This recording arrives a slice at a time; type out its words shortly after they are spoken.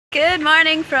Good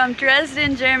morning from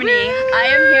Dresden, Germany. I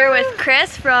am here with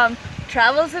Chris from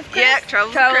Travels with Chris. Yeah,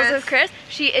 Travels with Chris.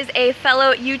 She is a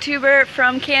fellow YouTuber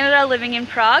from Canada living in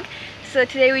Prague. So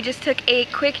today we just took a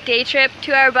quick day trip,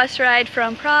 2-hour bus ride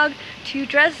from Prague to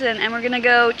Dresden, and we're gonna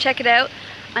go check it out.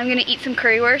 I'm gonna eat some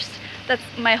currywurst. That's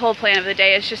my whole plan of the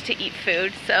day, is just to eat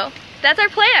food. So that's our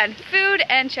plan, food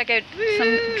and check out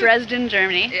some Dresden,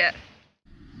 Germany. Yeah.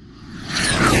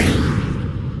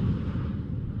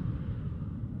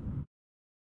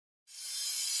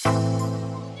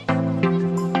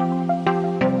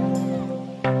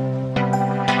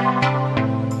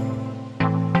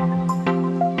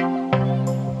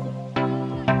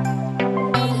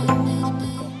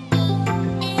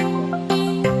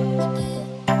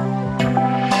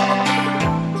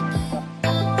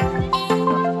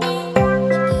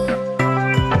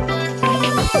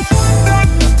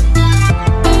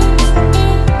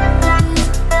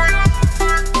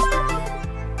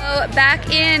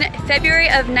 Back in February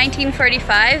of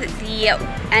 1945, the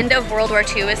end of World War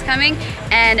II was coming,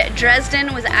 and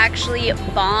Dresden was actually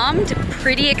bombed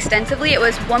pretty extensively. It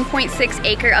was 1.6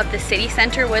 acre of the city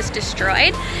center was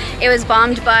destroyed. It was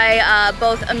bombed by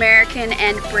both American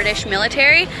and British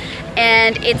military,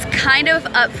 and it's kind of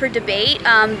up for debate.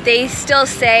 They still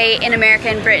say in America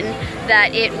and Britain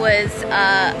that it was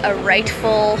a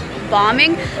rightful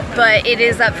bombing, but it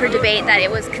is up for debate that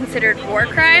it was considered war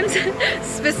crimes,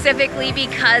 specifically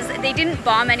because they didn't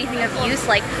bomb anything of use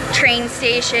like train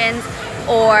stations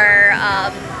or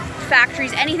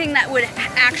factories, anything that would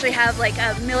actually have like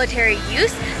a military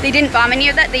use. They didn't bomb any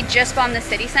of that, they just bombed the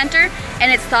city center, and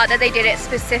it's thought that they did it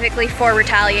specifically for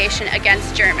retaliation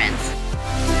against Germans.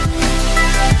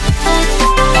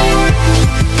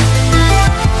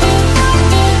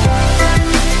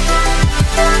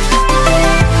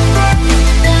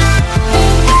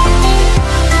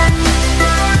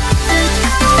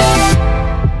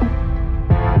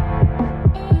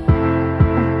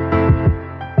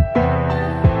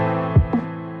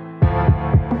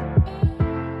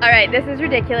 Alright, this is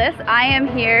ridiculous. I am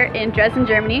here in Dresden,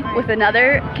 Germany with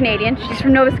another Canadian. She's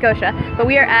from Nova Scotia, but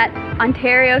we are at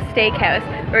Ontario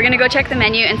Steakhouse. We're gonna go check the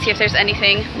menu and see if there's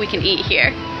anything we can eat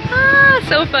here. Ah,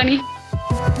 so funny.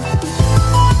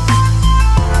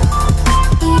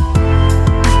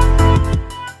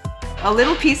 A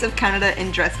little piece of Canada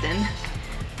in Dresden.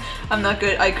 I'm not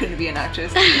good. I couldn't be an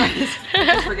actress. I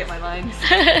just forget my lines.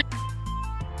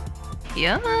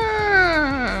 Yum.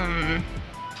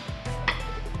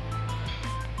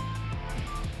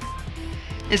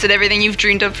 Is it everything you've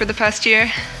dreamed of for the past year?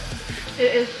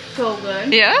 It is so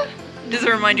good. Yeah? Does it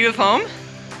remind you of home?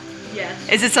 Yes.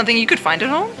 Is it something you could find at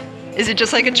home? Is it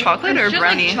just like a chocolate or a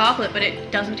brownie? It's just like chocolate, but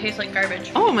it doesn't taste like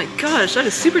garbage. Oh my gosh, that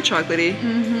is super chocolatey.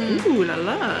 Mm-hmm. Ooh la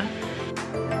la.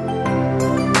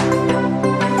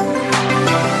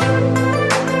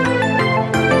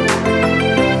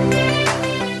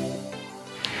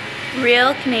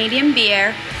 Real Canadian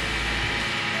beer.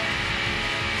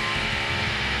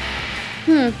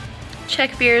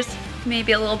 Czech beers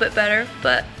maybe a little bit better,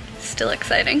 but still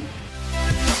exciting.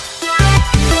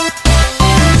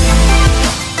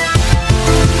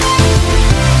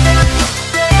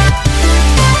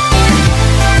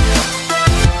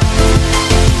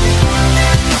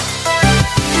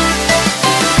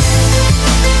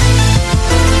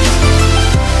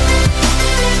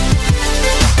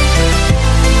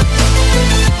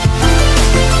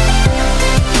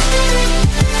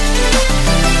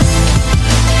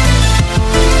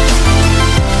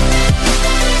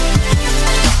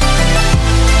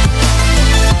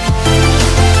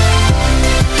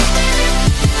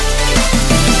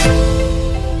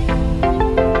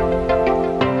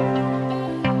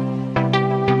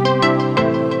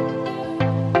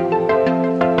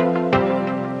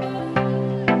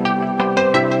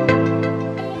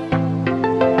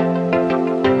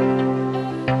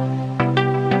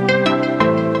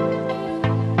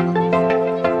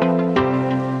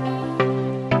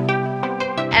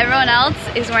 Everyone else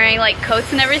is wearing like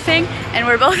coats and everything, and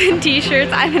we're both in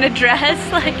t-shirts. I'm in a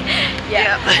dress, like,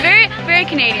 yeah. Very, very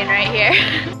Canadian right here.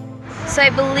 So I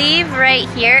believe right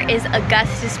here is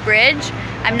Augustus Bridge.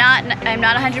 I'm not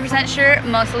 100% sure,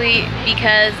 mostly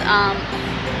because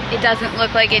it doesn't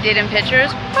look like it did in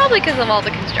pictures, probably because of all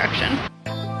the construction.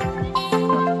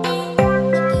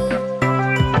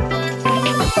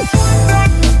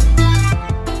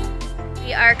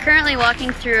 We are currently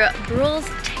walking through Bruhl's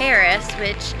Terrace,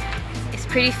 which is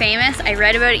pretty famous. I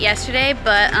read about it yesterday,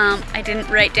 but I didn't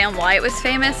write down why it was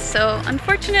famous, so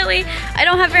unfortunately I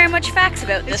don't have very much facts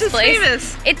about this place.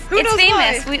 Famous. It's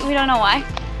famous. We don't know why.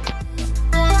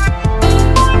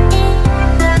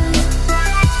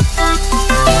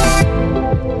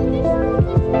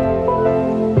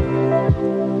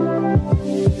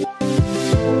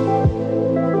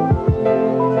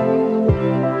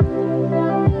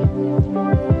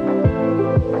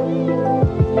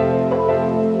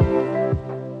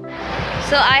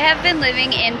 So I have been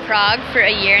living in Prague for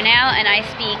a year now, and I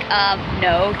speak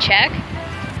no Czech,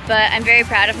 but I'm very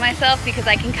proud of myself because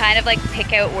I can kind of like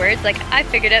pick out words. Like I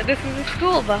figured out this is a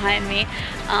school behind me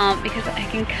because I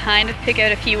can kind of pick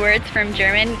out a few words from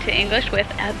German to English with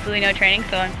absolutely no training,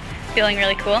 so I'm feeling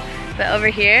really cool. But over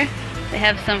here, they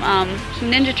have some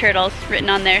Ninja Turtles written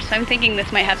on there, so I'm thinking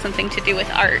this might have something to do with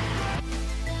art.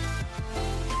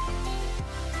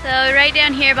 So right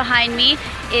down here behind me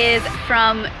is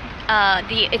from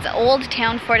it's old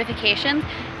town fortifications.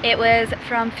 It was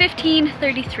from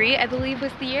 1533, I believe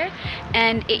was the year,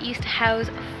 and it used to house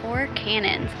 4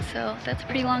 cannons. So that's a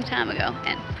pretty long time ago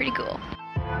and pretty cool.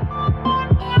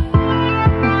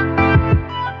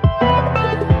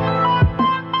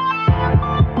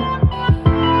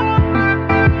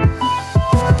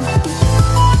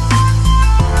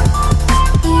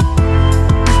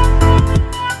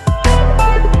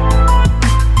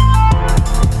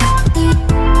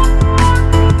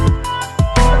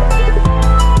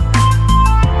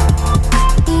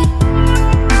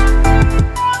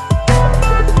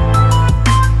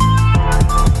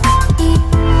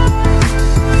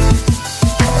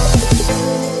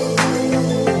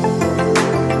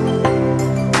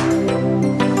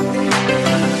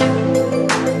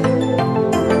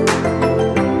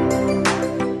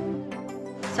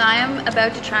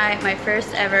 About to try my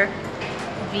first ever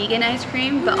vegan ice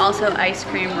cream, but also ice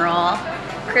cream roll.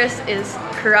 Chris is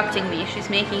corrupting me. She's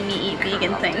making me eat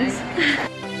vegan things.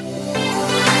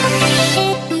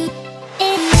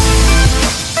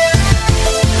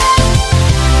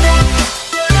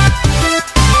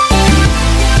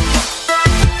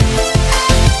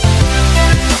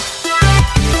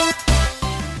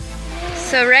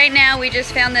 So right now we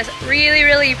just found this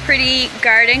really pretty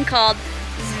garden called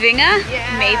Zvinga,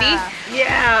 yeah, maybe?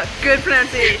 Yeah, good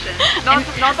pronunciation.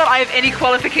 Not that I have any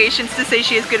qualifications to say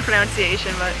she has good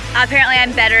pronunciation, but... Apparently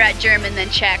I'm better at German than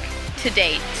Czech to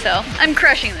date, so I'm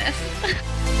crushing this.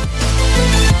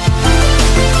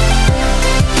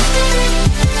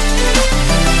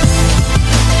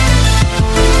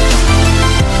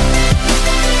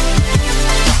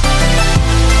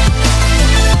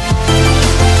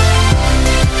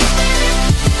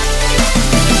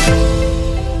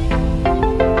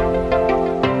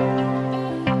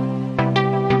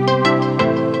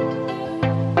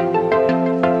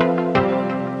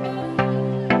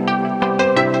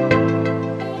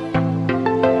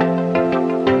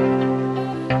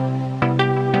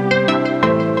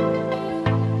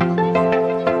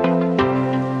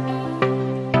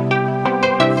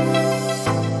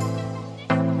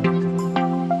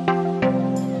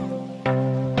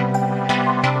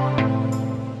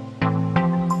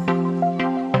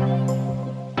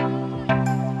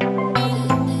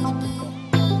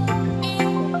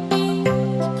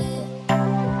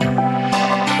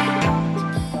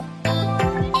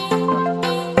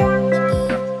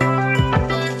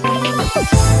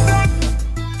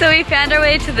 So we found our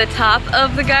way to the top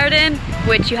of the garden,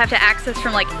 which you have to access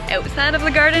from like outside of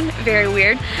the garden. Very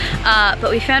weird.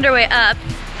 But we found our way up,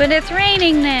 but it's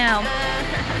raining now.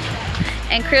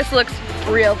 And Chris looks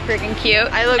real freaking cute.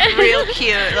 I look real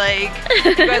cute. Like,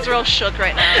 you guys are all shook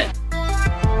right now.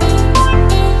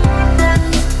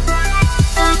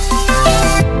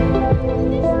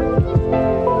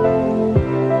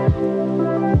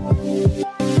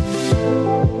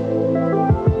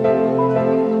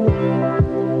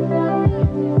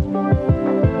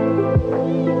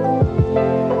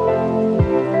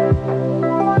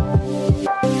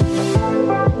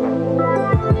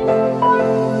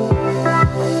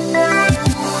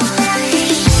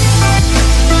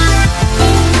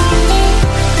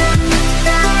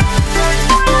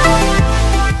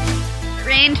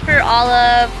 All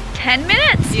of 10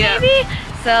 minutes, yeah, maybe?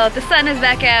 So the sun is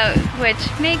back out,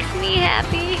 which makes me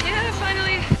happy. Yeah,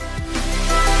 finally.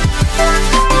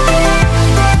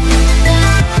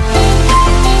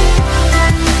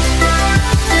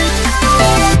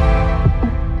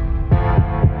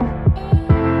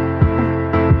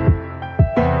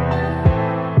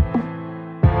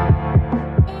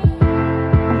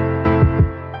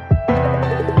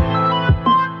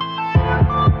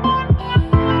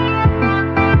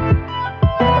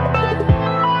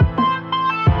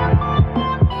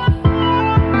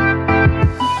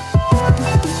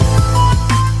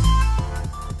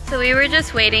 We were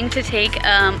just waiting to take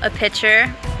a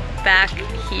picture back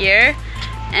here,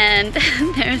 and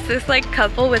there's this like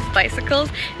couple with bicycles,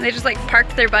 and they just like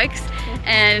parked their bikes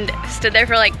and stood there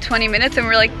for like 20 minutes, and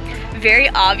we're like very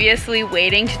obviously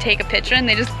waiting to take a picture, and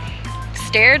they just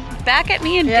stared back at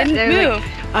me and didn't move.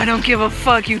 Like, I don't give a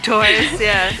fuck, you tourists.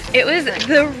 Yeah. It was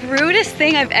the rudest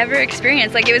thing I've ever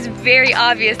experienced. Like, it was very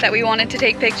obvious that we wanted to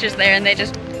take pictures there, and they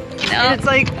just, no. And it's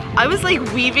like, I was like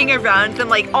weaving around them,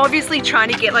 like obviously trying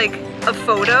to get like a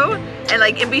photo, and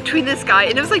like in between this guy,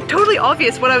 and it was like totally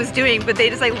obvious what I was doing, but they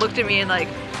just like looked at me and like,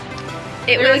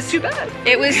 it was like, too bad.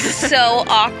 It was so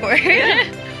awkward.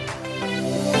 Yeah.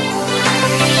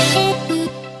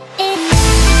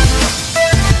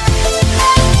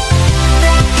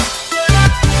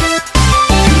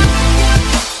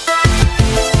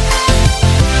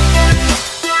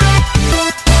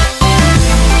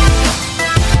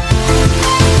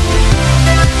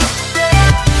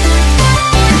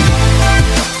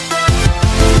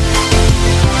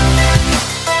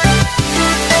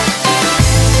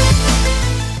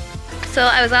 So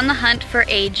I was on the hunt for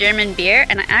a German beer,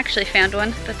 and I actually found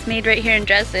one that's made right here in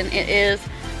Dresden. It is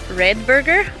Red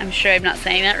Burger. I'm sure I'm not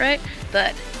saying that right,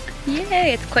 but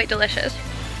yay, it's quite delicious.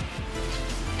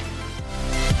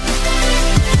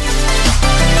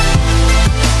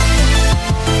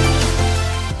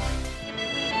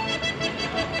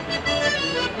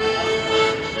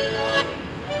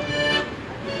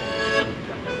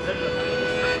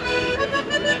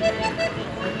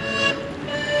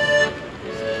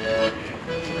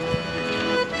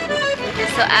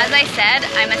 So as I said,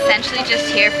 I'm essentially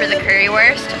just here for the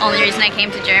currywurst. Only reason I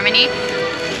came to Germany.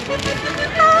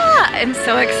 I'm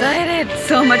so excited.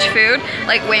 So much food.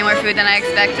 Like way more food than I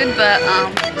expected, but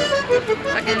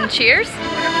fucking cheers.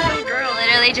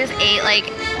 Literally just ate like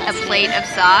a plate of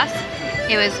sauce.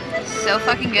 It was so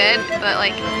fucking good, but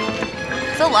like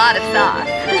it's a lot of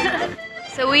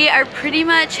sauce. So we are pretty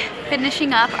much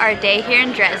finishing up our day here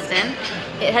in Dresden.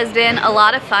 It has been a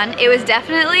lot of fun. It was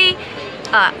definitely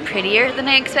prettier than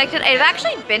I expected. I've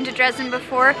actually been to Dresden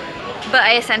before, but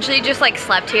I essentially just like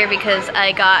slept here because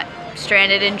I got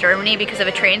stranded in Germany because of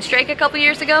a train strike a couple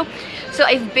years ago. So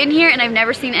I've been here and I've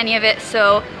never seen any of it,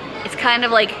 so it's kind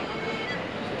of like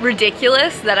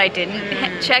ridiculous that I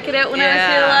didn't check it out when I was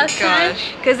here the last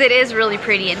time, because it is really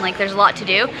pretty and like there's a lot to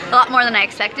do, a lot more than I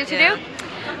expected to do.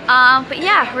 But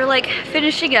yeah, we're like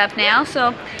finishing up now,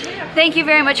 so thank you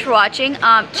very much for watching.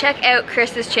 Check out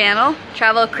Chris's channel,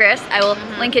 Travel Chris. I will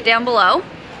link it down below.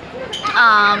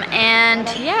 And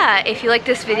yeah, if you like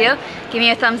this video, give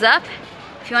me a thumbs up.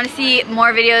 If you want to see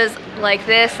more videos like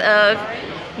this of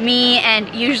me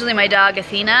and usually my dog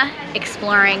Athena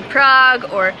exploring Prague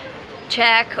or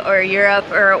Czech or Europe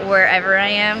or wherever I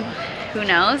am, who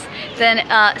knows, then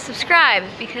subscribe,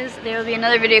 because there will be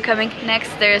another video coming next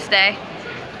Thursday.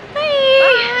 Bye!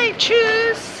 Bye!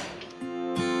 Tschüss!